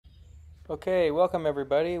Okay, welcome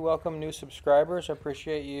everybody. Welcome new subscribers. I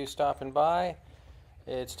appreciate you stopping by.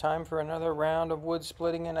 It's time for another round of wood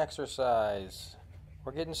splitting and exercise.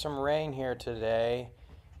 We're getting some rain here today,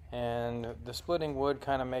 and the splitting wood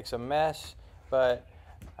kind of makes a mess, but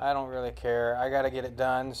I don't really care. I got to get it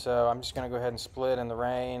done, so I'm just going to go ahead and split in the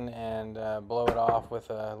rain and blow it off with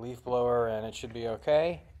a leaf blower, and it should be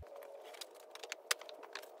okay.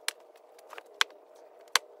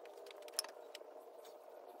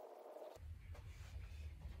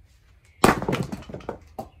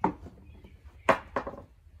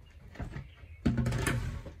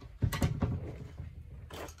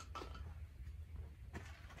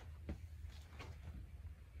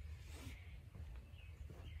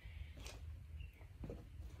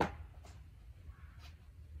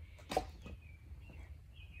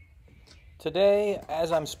 Today,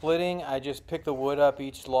 as I'm splitting, I just pick the wood up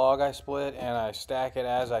each log I split and I stack it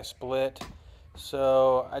as I split.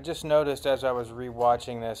 So I just noticed as I was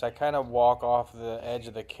re-watching this, I kind of walk off the edge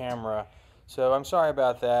of the camera. So I'm sorry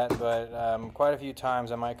about that, but quite a few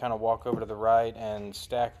times I might kind of walk over to the right and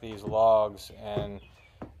stack these logs, and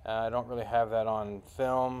I don't really have that on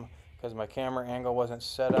film because my camera angle wasn't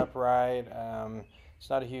set up right. It's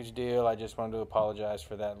not a huge deal. I just wanted to apologize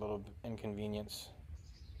for that little inconvenience.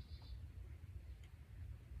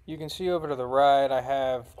 You can see over to the right I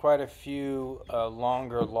have quite a few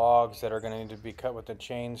longer logs that are going to need to be cut with a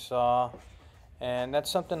chainsaw, and that's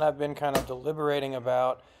something I've been kind of deliberating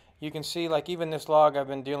about. You can see, like, even this log I've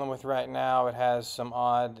been dealing with right now, it has some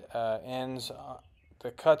odd ends.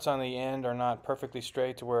 The cuts on the end are not perfectly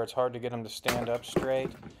straight to where it's hard to get them to stand up straight,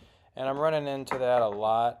 and I'm running into that a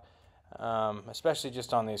lot, especially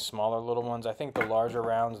just on these smaller little ones. I think the larger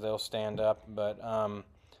rounds they'll stand up, but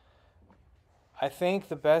I think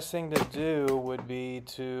the best thing to do would be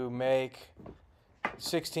to make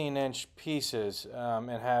 16-inch pieces and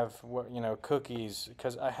have, cookies,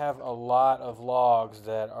 because I have a lot of logs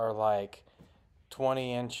that are like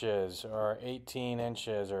 20 inches or 18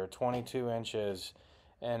 inches or 22 inches,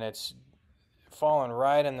 and it's fallen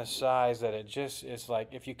right in the size that it's like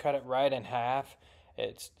if you cut it right in half,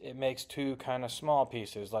 it makes two kind of small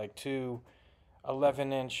pieces, like two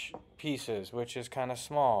 11-inch pieces, which is kind of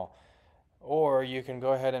small. Or you can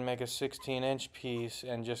go ahead and make a 16-inch piece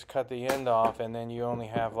and just cut the end off, and then you only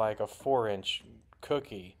have like a 4-inch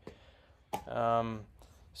cookie. So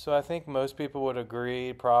I think most people would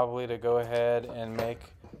agree probably to go ahead and make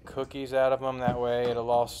cookies out of them. That way it'll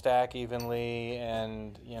all stack evenly,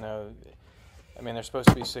 and I mean, they're supposed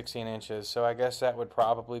to be 16 inches, so I guess that would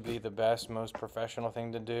probably be the best, most professional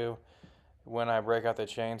thing to do when I break out the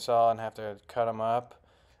chainsaw and have to cut them up.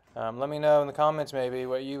 Let me know in the comments maybe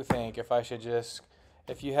what you think. If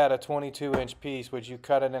you had a 22-inch piece, would you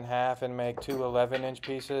cut it in half and make two 11-inch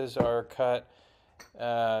pieces, or cut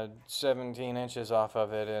 17 inches off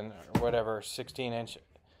of it and whatever, 16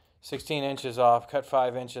 inches off, cut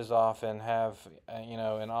 5 inches off, and have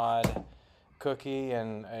an odd cookie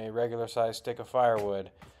and a regular sized stick of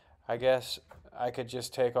firewood? I guess I could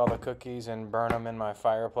just take all the cookies and burn them in my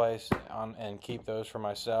fireplace and keep those for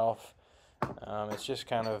myself. It's just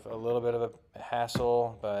kind of a little bit of a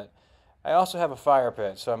hassle, but I also have a fire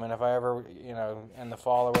pit, so I mean, if I ever, in the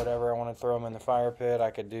fall or whatever, I want to throw them in the fire pit, I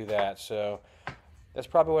could do that. So that's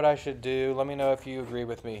probably what I should do. Let me know if you agree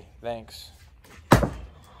with me. Thanks.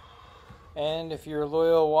 And if you're a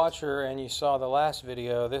loyal watcher and you saw the last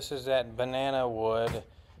video, this is that banana wood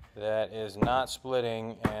that is not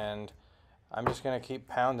splitting, and I'm just going to keep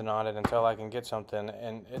pounding on it until I can get something,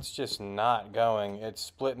 and it's just not going. It's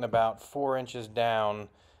splitting about 4 inches down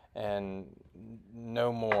and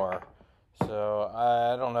no more. So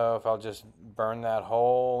I don't know if I'll just burn that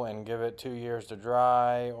hole and give it 2 years to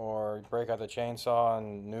dry, or break out the chainsaw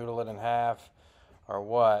and noodle it in half, or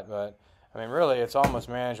what. But I mean, really, it's almost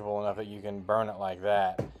manageable enough that you can burn it like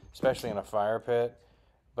that, especially in a fire pit.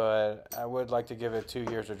 But I would like to give it 2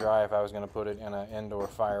 years to dry if I was going to put it in an indoor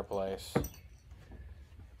fireplace.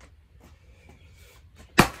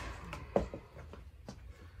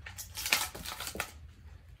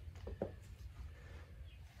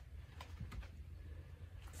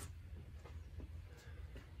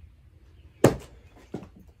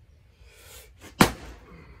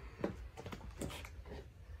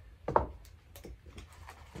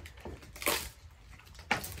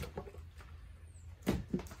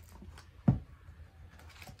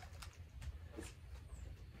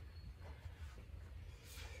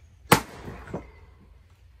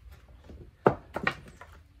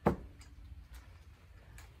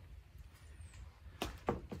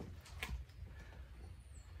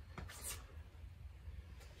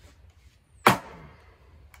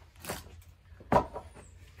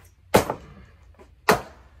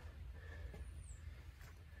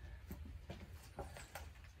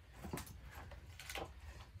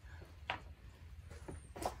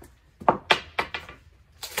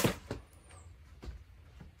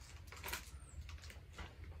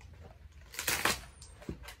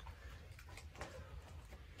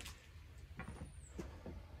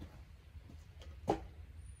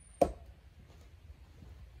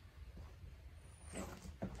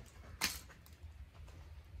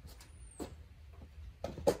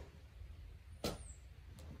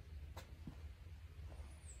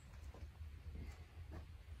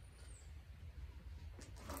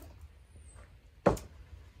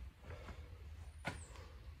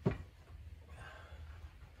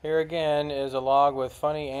 Here again is a log with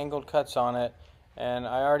funny angled cuts on it, and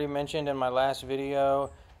I already mentioned in my last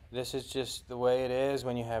video, this is just the way it is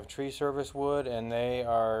when you have tree service wood, and they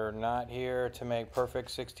are not here to make perfect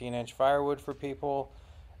 16-inch firewood for people.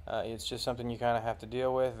 It's just something you kind of have to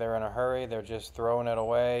deal with. They're in a hurry, they're just throwing it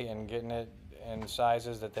away and getting it in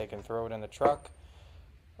sizes that they can throw it in the truck.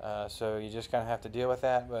 So you just kind of have to deal with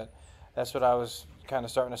that, but that's what I was kind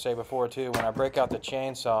of starting to say before too. When I break out the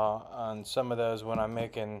chainsaw on some of those, when I'm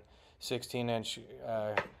making 16-inch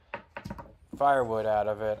firewood out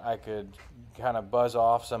of it, I could kind of buzz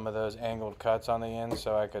off some of those angled cuts on the end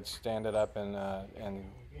so I could stand it up and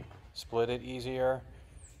split it easier.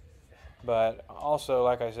 But also,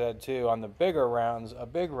 like I said too, on the bigger rounds, a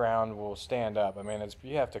big round will stand up. I mean,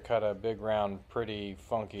 you have to cut a big round pretty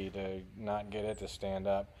funky to not get it to stand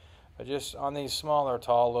up. But just on these smaller,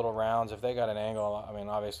 tall little rounds, if they got an angle, I mean,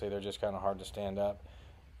 obviously they're just kind of hard to stand up.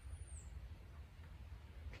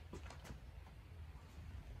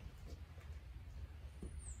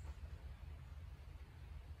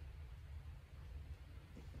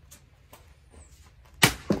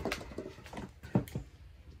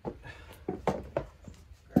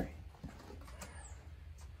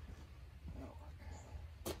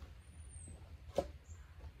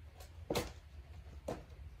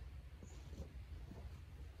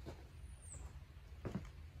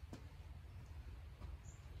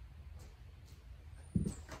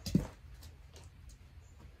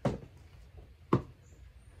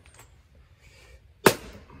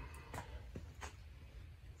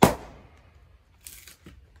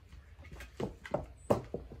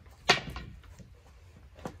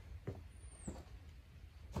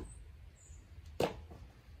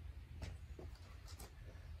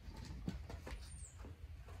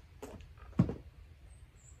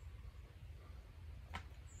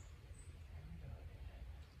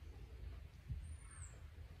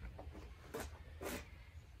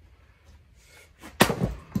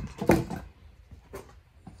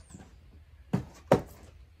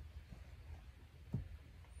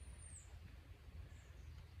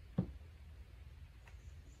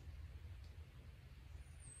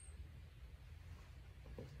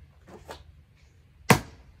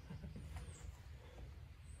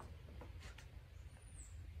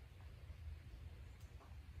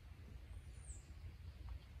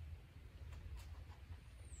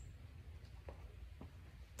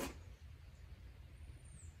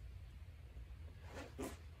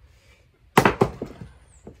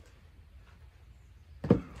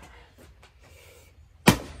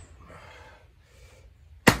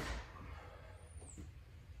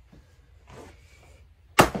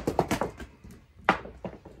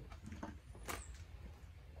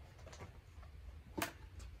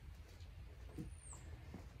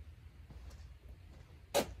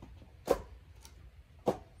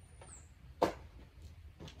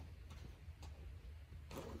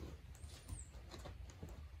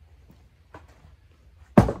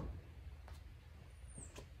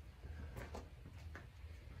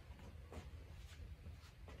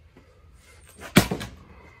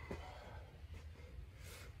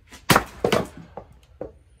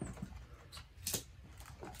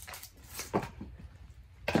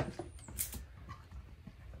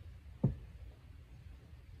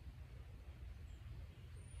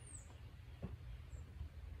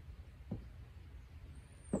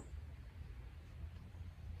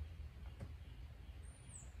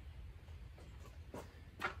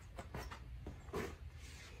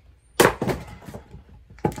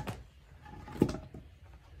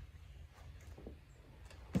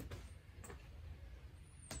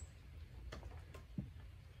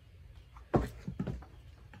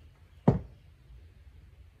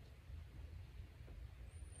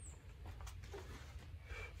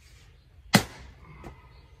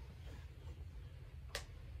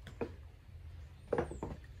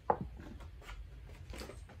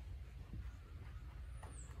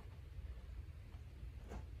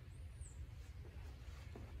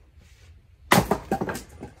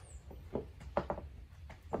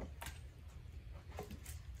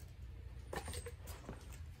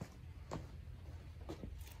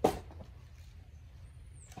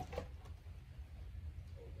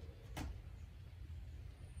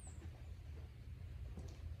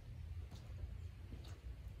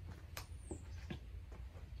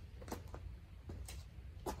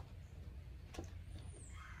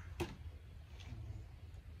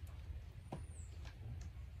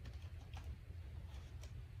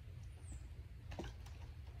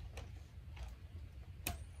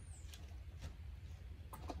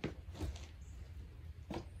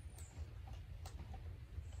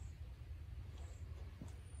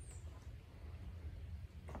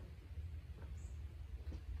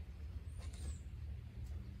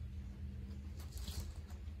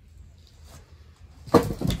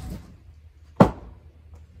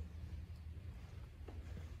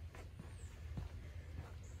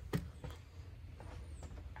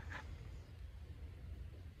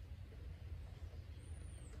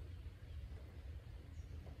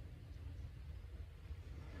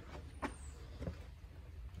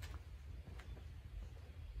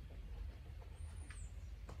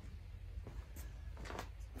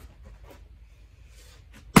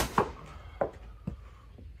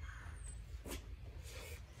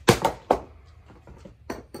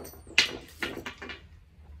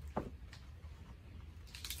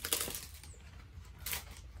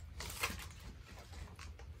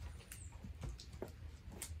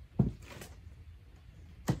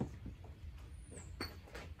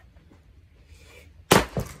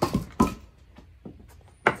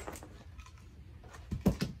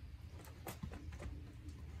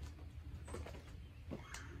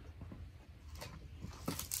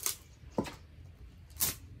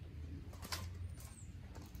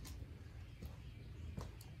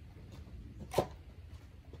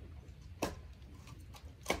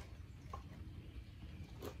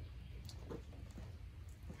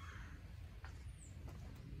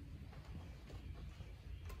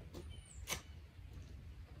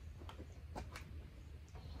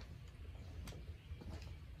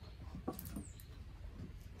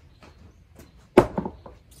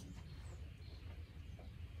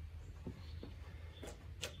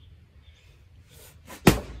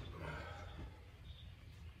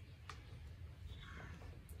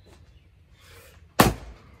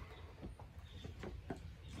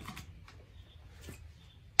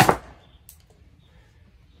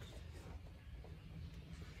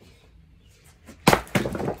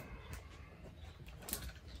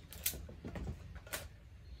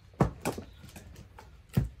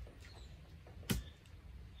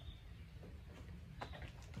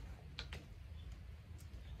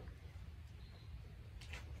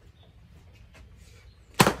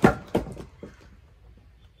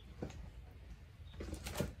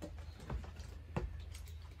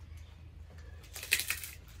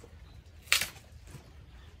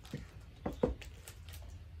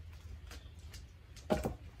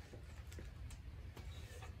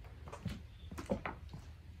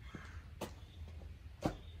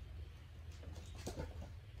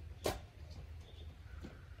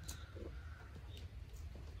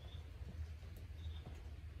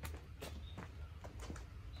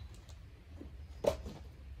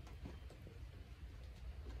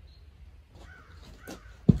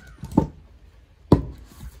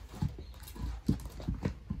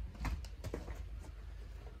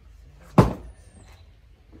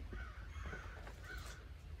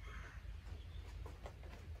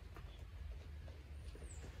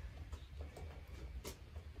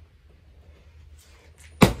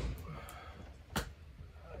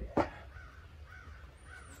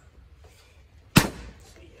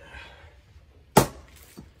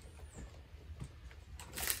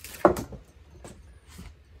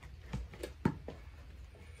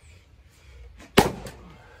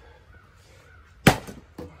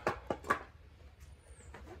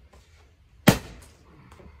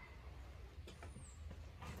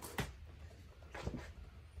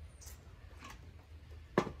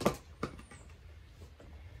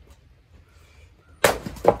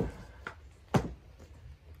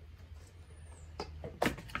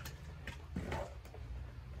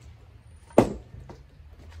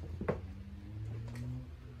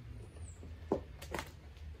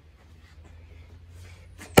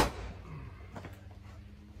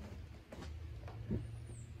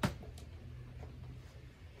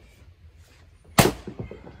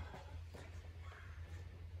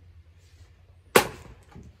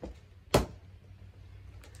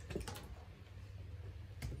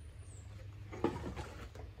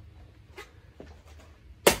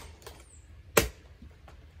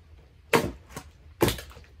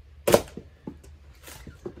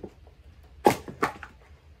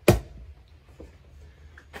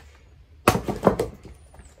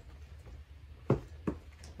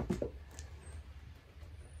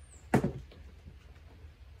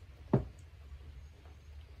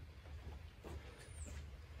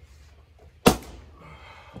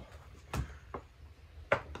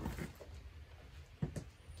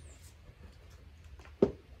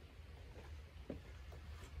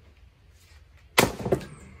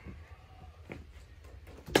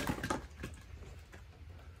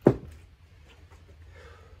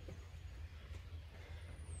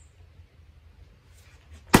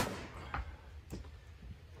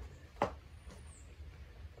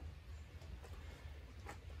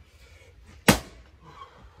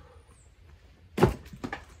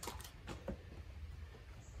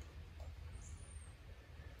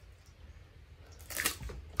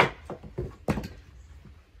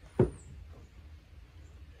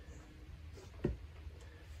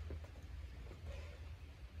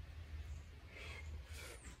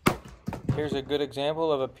 Here's a good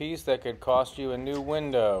example of a piece that could cost you a new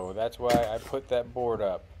window. That's why I put that board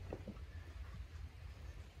up.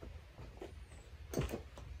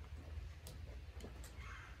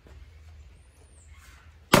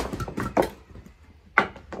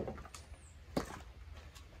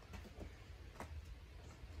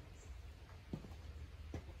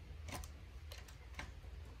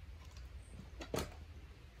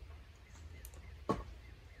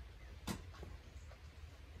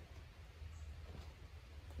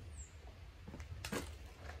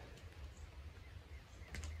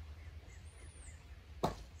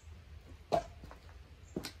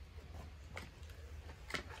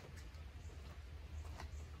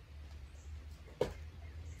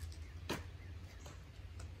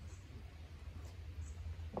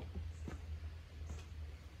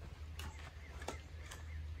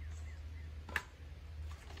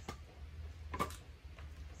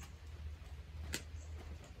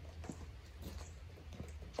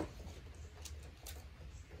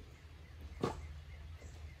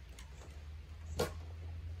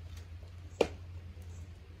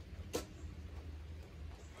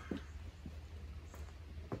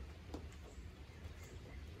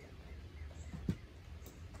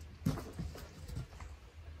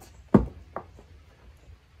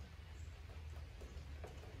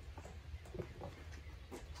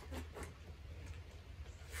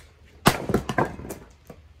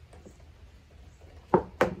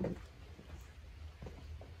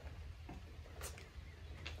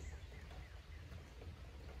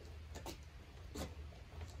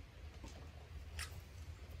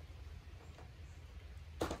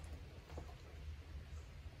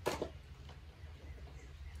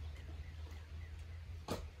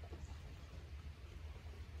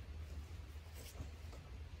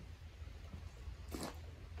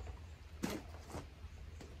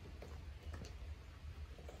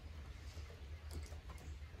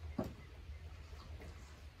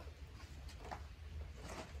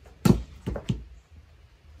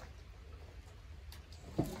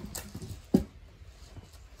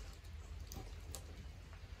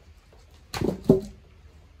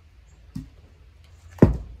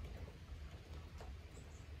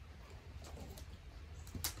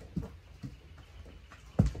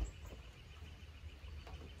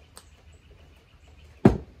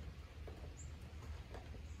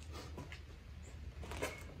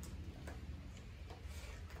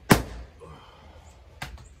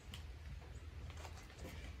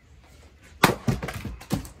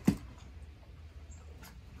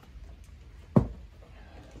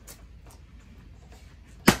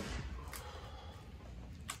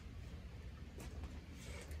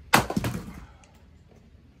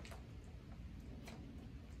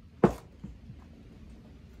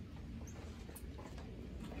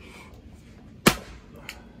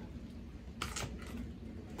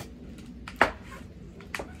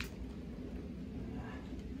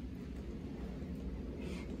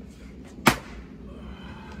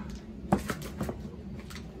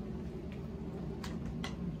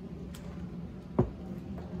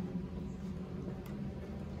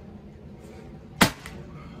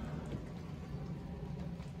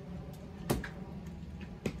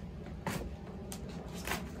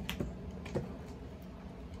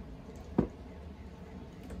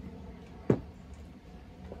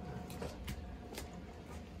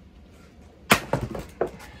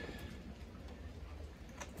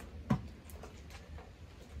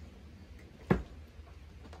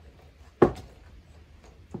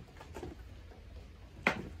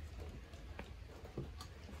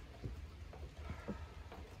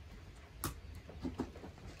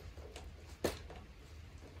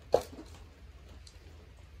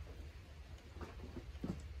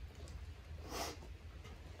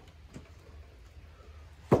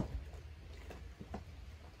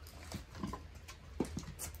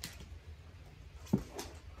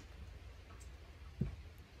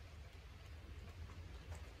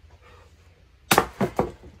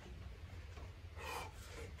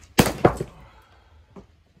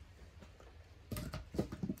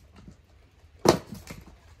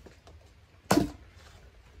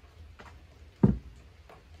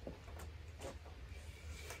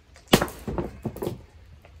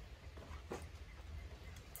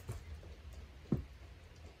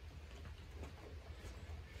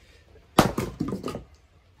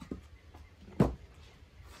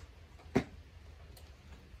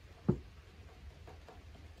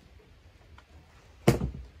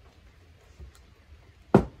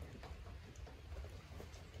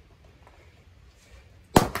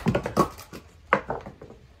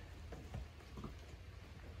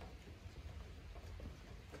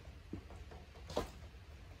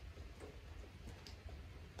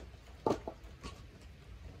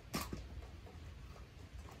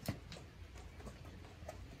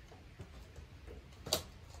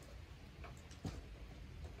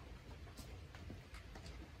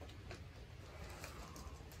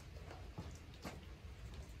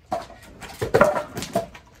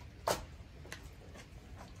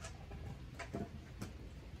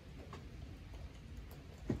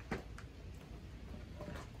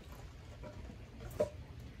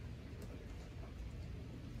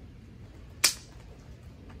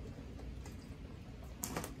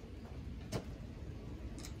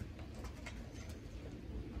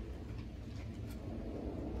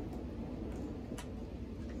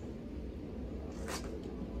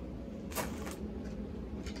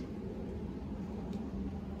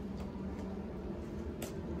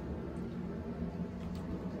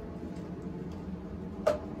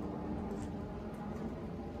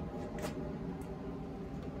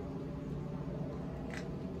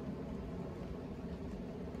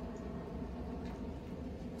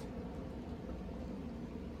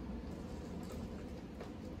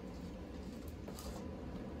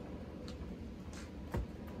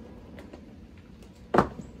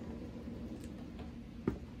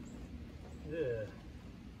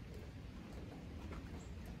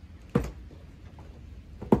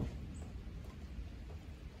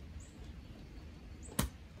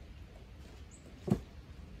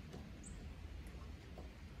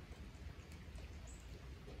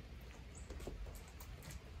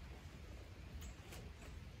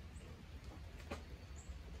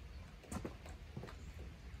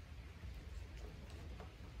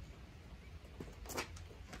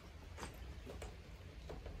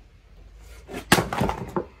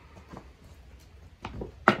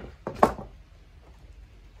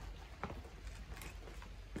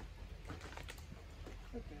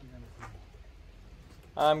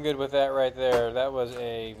 I'm good with that right there. That was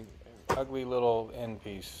a ugly little end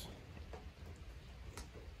piece.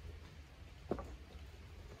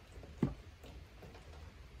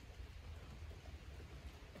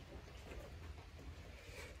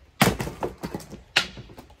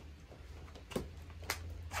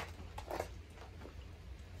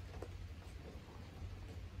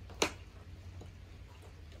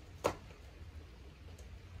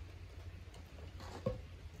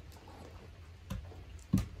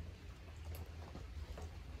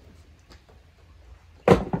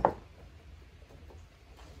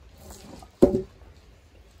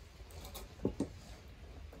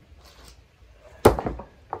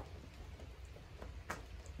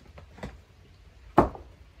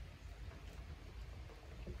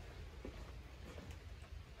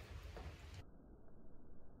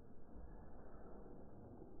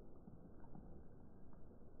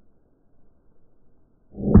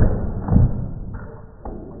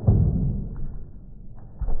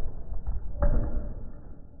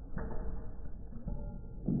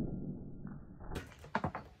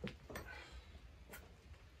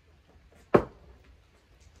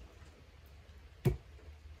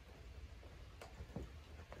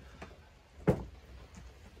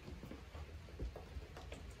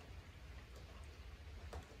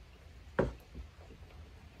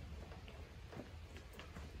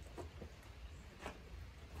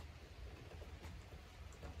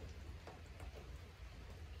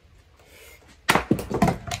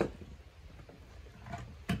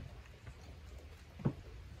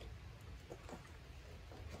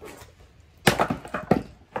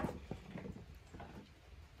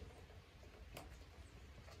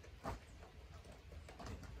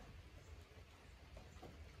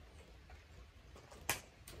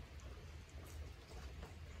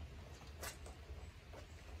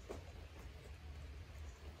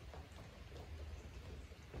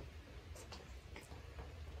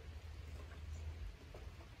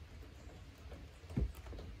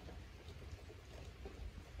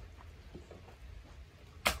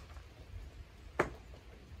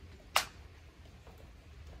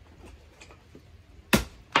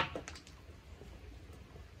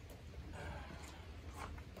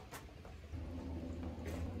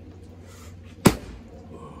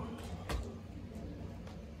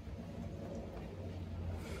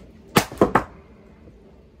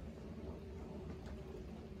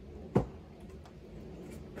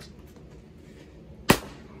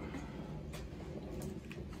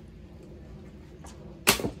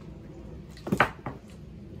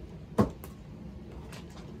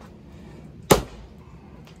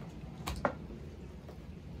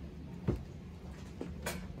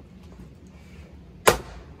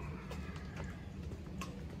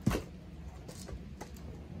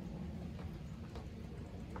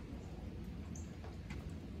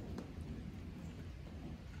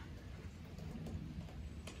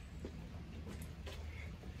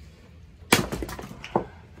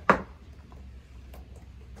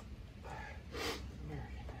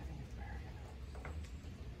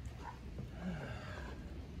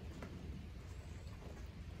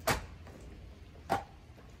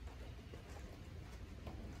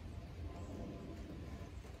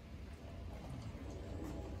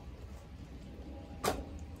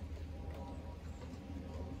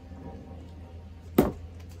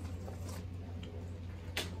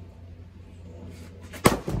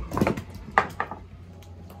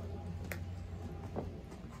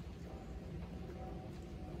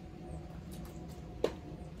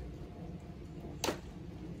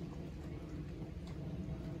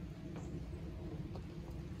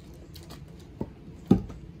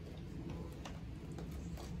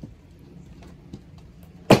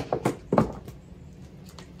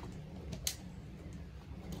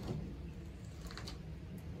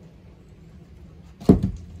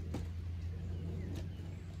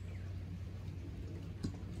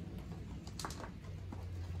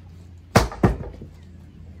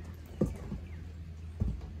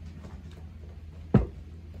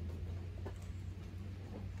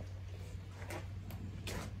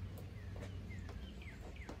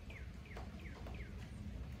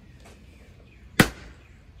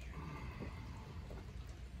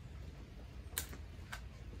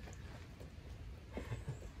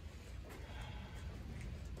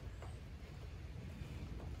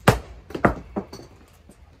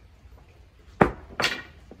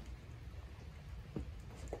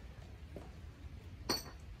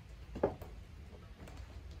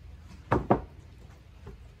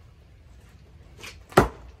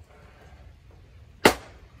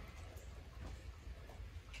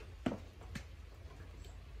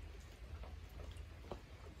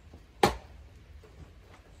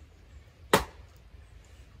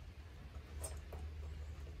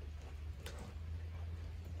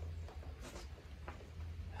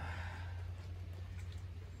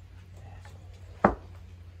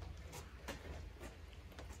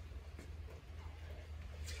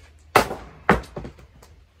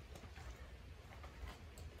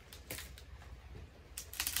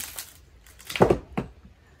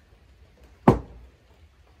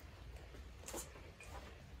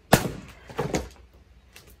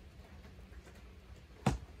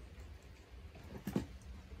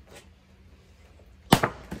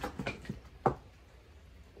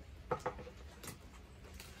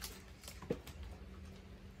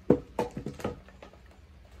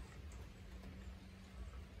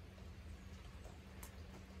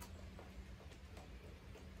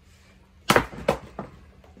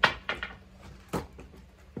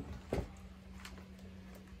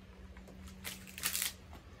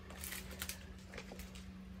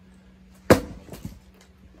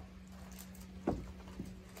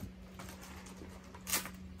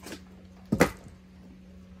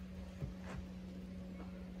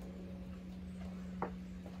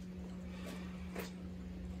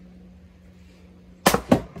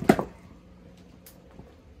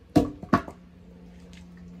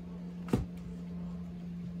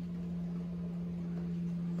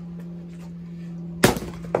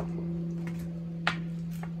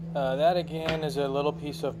 That again is a little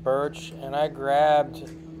piece of birch, and I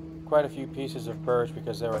grabbed quite a few pieces of birch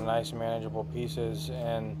because they were nice manageable pieces,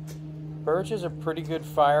 and birch is a pretty good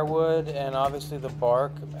firewood, and obviously the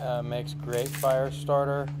bark makes great fire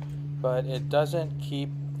starter, but it doesn't keep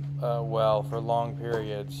well for long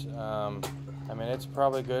periods. I mean, it's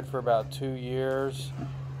probably good for about 2 years,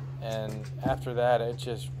 and after that it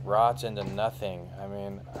just rots into nothing. I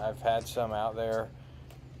mean, I've had some out there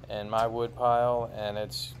in my wood pile, and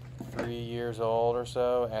it's 3 years old or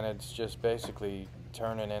so, and it's just basically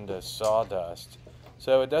turning into sawdust.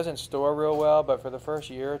 So it doesn't store real well, but for the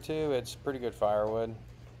first year or two, it's pretty good firewood.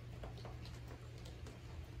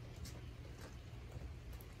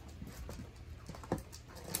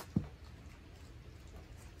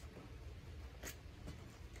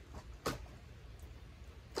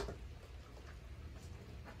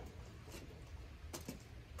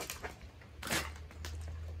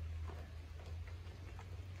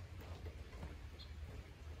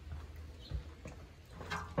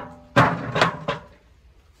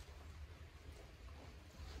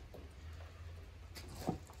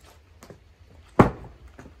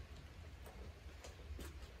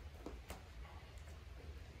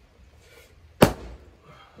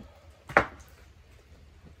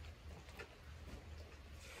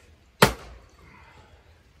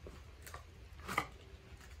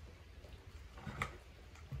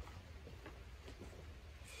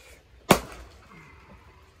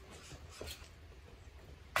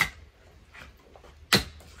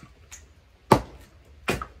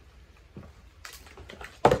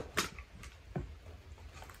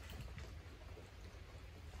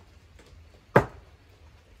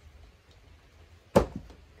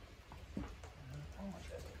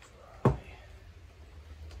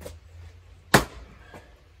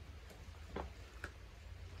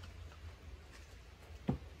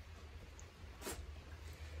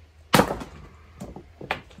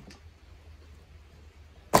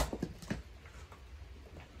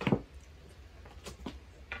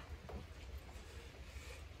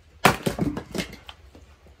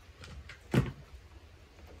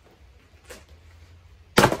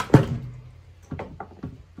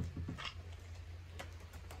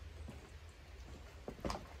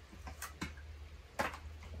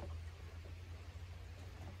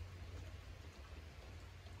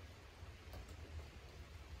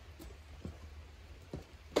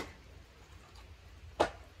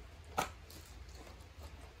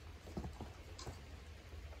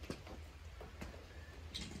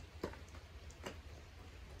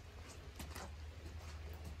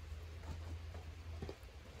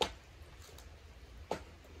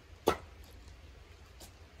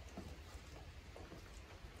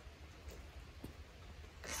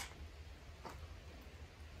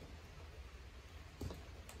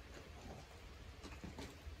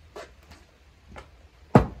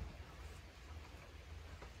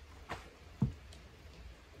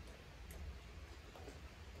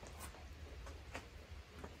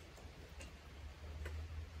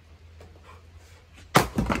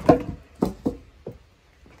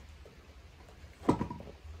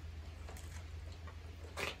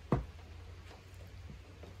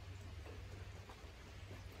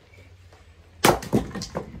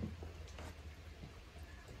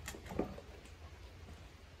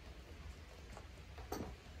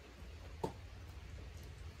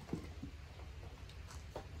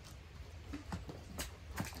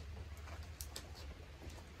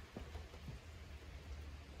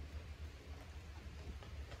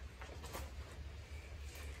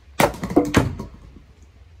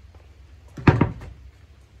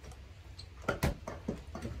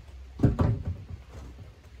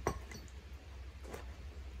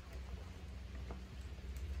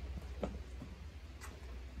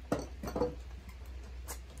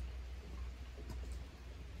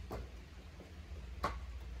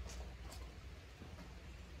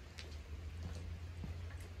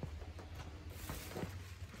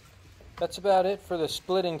 That's about it for the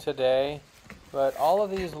splitting today, but all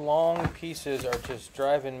of these long pieces are just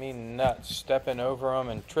driving me nuts, stepping over them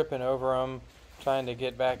and tripping over them, trying to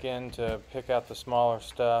get back in to pick out the smaller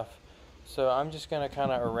stuff. So I'm just going to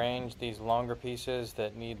kind of arrange these longer pieces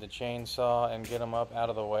that need the chainsaw and get them up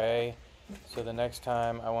out of the way, so the next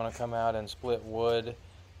time I want to come out and split wood,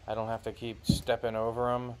 I don't have to keep stepping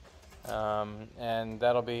over them. And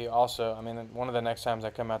that'll be also, I mean, one of the next times I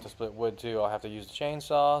come out to split wood too, I'll have to use the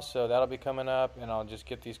chainsaw, so that'll be coming up, and I'll just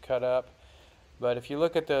get these cut up. But if you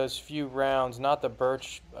look at those few rounds, not the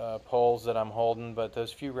birch poles that I'm holding, but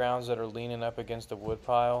those few rounds that are leaning up against the wood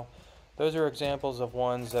pile, those are examples of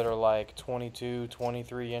ones that are like 22,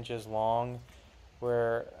 23 inches long,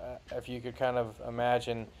 where if you could kind of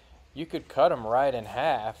imagine, you could cut them right in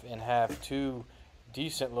half and have two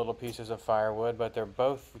decent little pieces of firewood, but they're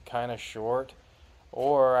both kind of short.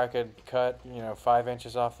 Or I could cut, 5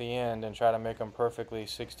 inches off the end and try to make them perfectly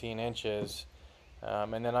 16 inches.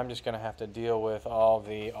 And then I'm just going to have to deal with all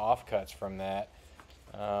the offcuts from that.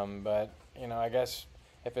 But, I guess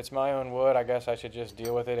if it's my own wood, I guess I should just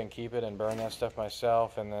deal with it and keep it and burn that stuff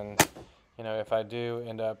myself. And then, if I do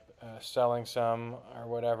end up selling some or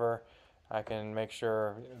whatever, I can make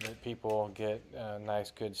sure that people get nice,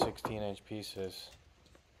 good 16-inch pieces.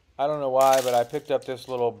 I don't know why, but I picked up this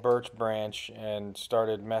little birch branch and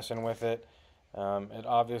started messing with it. It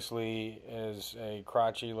obviously is a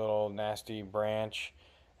crotchy little nasty branch,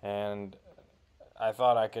 and I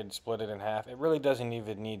thought I could split it in half. It really doesn't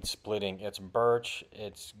even need splitting. It's birch.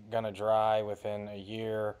 It's gonna dry within a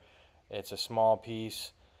year. It's a small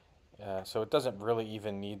piece, so it doesn't really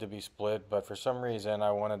even need to be split, but for some reason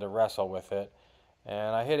I wanted to wrestle with it.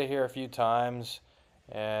 And I hit it here a few times,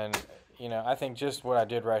 and I think just what I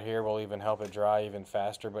did right here will even help it dry even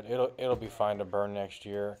faster, but it'll be fine to burn next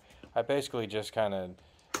year. I basically just kind of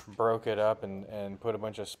broke it up and put a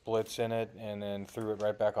bunch of splits in it and then threw it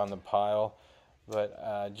right back on the pile.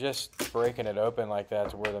 But just breaking it open like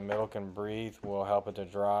that to where the middle can breathe will help it to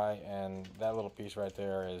dry, and that little piece right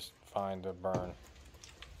there is fine to burn.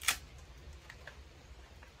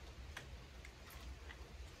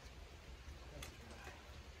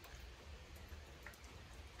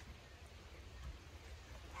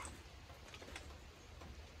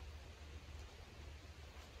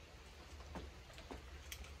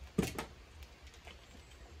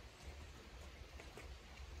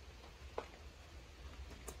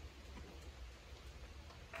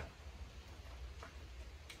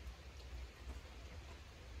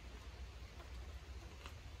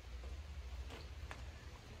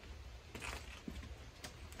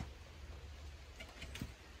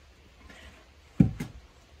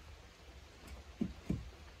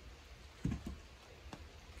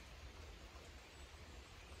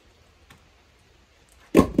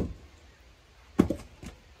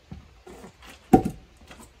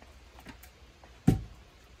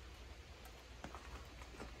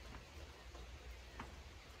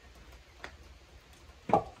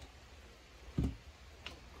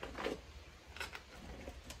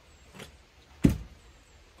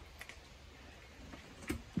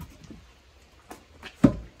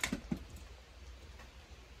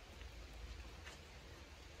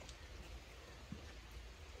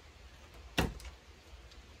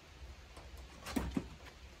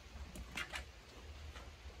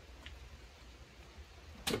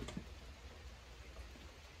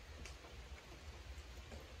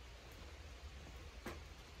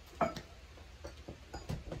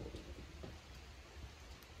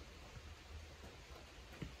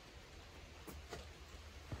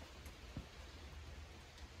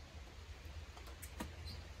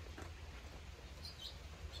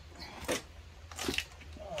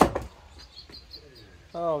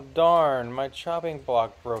 Oh darn, my chopping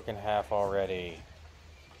block broke in half already.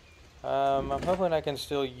 I'm hoping I can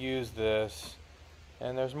still use this.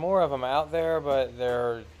 And there's more of them out there, but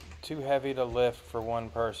they're too heavy to lift for one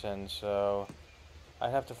person, so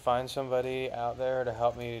I'd have to find somebody out there to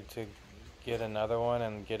help me to get another one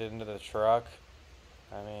and get it into the truck.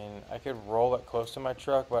 I mean, I could roll it close to my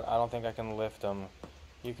truck, but I don't think I can lift them.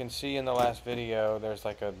 You can see in the last video there's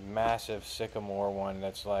like a massive sycamore one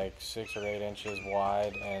that's like 6 or 8 inches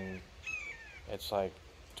wide, and it's like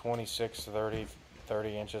 26, 30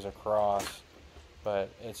 inches across,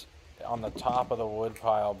 but it's on the top of the wood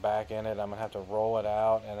pile back in it. I'm gonna have to roll it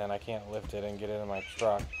out, and then I can't lift it and get it in my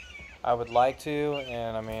truck. I would like to,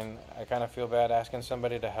 and I mean, I kind of feel bad asking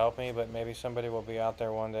somebody to help me, but maybe somebody will be out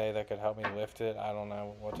there one day that could help me lift it. I don't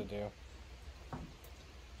know what to do.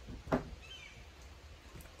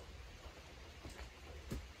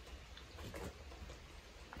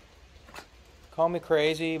 Call me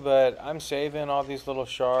crazy, but I'm saving all these little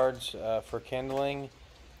shards for kindling.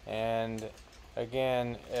 And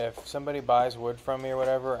again, if somebody buys wood from me or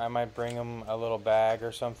whatever, I might bring them a little bag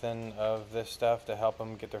or something of this stuff to help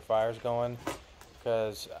them get their fires going.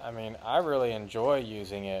 Because I mean, I really enjoy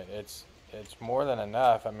using it. It's more than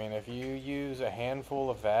enough. I mean, if you use a handful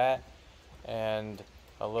of that and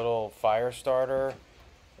a little fire starter,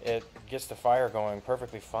 it gets the fire going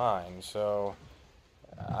perfectly fine. So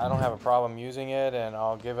I don't have a problem using it, and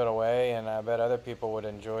I'll give it away, and I bet other people would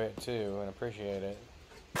enjoy it too and appreciate it.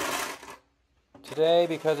 Today,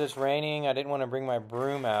 because it's raining, I didn't want to bring my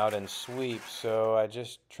broom out and sweep, so I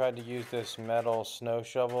just tried to use this metal snow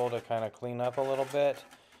shovel to kind of clean up a little bit,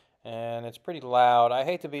 and it's pretty loud. I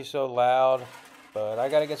hate to be so loud, But I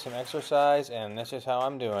gotta get some exercise, and this is how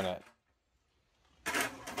I'm doing it.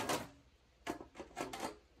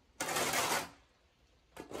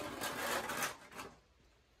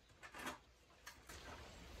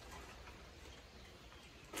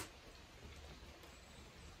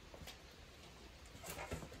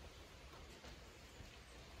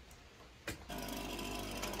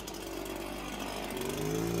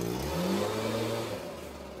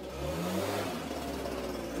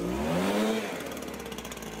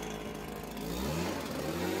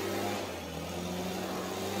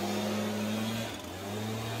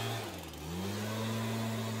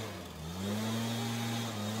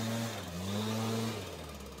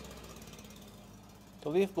 The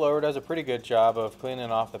leaf blower does a pretty good job of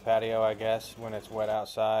cleaning off the patio, I guess, when it's wet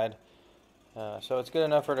outside. So it's good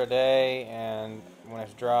enough for today, and when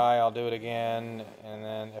it's dry I'll do it again, and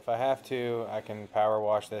then if I have to I can power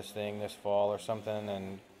wash this thing this fall or something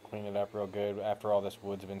and clean it up real good after all this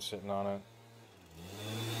wood's been sitting on it.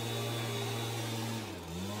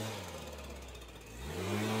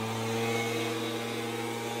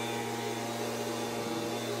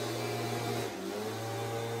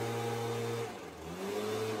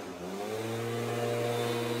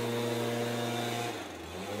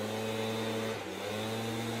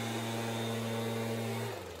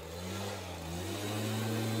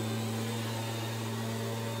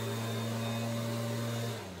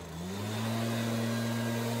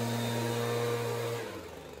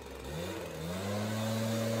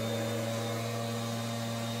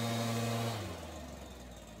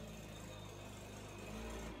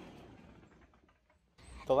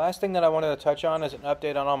 The last thing that I wanted to touch on is an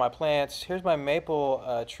update on all my plants. Here's my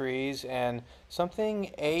maple trees, and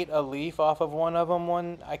something ate a leaf off of one of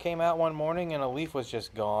them. I came out one morning and a leaf was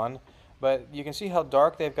just gone. But you can see how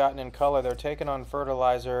dark they've gotten in color. They're taking on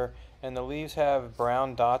fertilizer, and the leaves have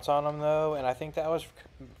brown dots on them though, and I think that was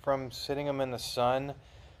from sitting them in the sun.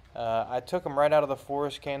 I took them right out of the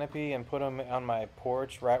forest canopy and put them on my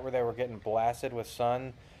porch right where they were getting blasted with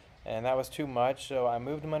sun, and that was too much, so I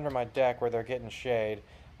moved them under my deck where they're getting shade.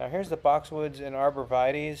 Now here's the boxwoods and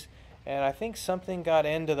arborvitaes, and I think something got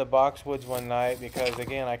into the boxwoods one night because,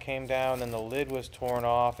 again, I came down and the lid was torn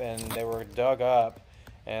off and they were dug up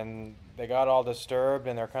and they got all disturbed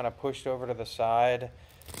and they're kind of pushed over to the side.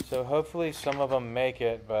 So hopefully some of them make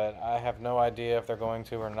it, but I have no idea if they're going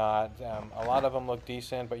to or not. A lot of them look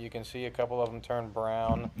decent, but you can see a couple of them turn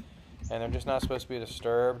brown and they're just not supposed to be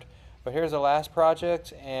disturbed. But here's the last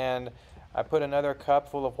project, and I put another cup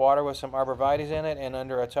full of water with some arborvitaes in it and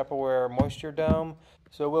under a Tupperware moisture dome.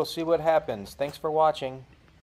 So we'll see what happens. Thanks for watching.